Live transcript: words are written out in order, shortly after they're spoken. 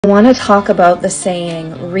I want to talk about the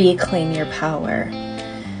saying, reclaim your power.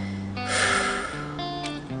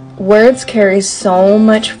 Words carry so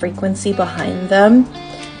much frequency behind them,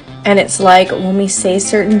 and it's like when we say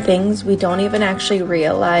certain things, we don't even actually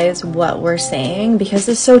realize what we're saying because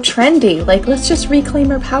it's so trendy. Like, let's just reclaim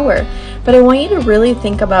our power. But I want you to really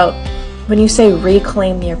think about when you say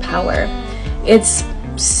reclaim your power, it's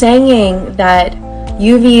saying that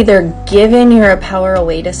you've either given your power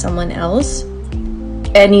away to someone else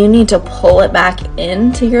and you need to pull it back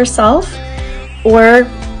into yourself, or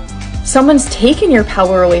someone's taken your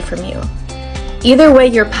power away from you. Either way,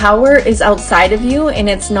 your power is outside of you and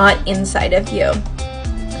it's not inside of you.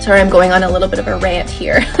 Sorry, I'm going on a little bit of a rant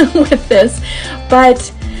here with this,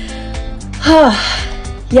 but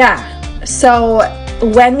yeah. So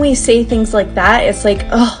when we say things like that, it's like,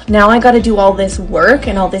 oh, now I got to do all this work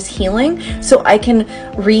and all this healing so I can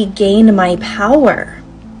regain my power.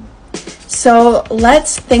 So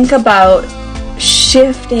let's think about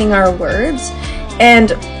shifting our words.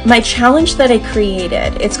 And my challenge that I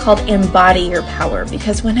created, it's called Embody Your Power,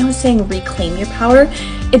 because when I was saying reclaim your power,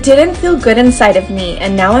 it didn't feel good inside of me.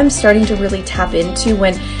 And now I'm starting to really tap into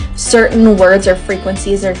when certain words or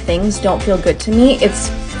frequencies or things don't feel good to me. It's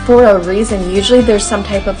for a reason. Usually there's some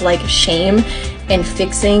type of like shame and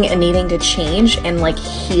fixing and needing to change and like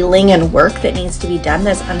healing and work that needs to be done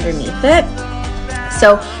that's underneath it.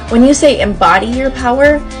 So when you say embody your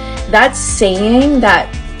power, that's saying that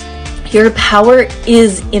your power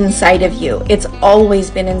is inside of you. It's always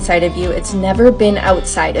been inside of you. It's never been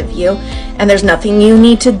outside of you. And there's nothing you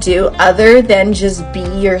need to do other than just be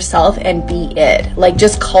yourself and be it. Like,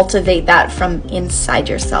 just cultivate that from inside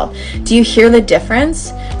yourself. Do you hear the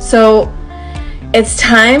difference? So it's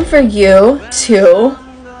time for you to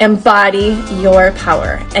embody your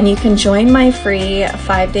power. And you can join my free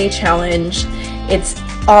 5-day challenge. It's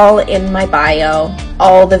all in my bio,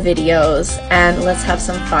 all the videos, and let's have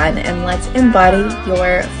some fun and let's embody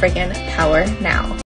your friggin' power now.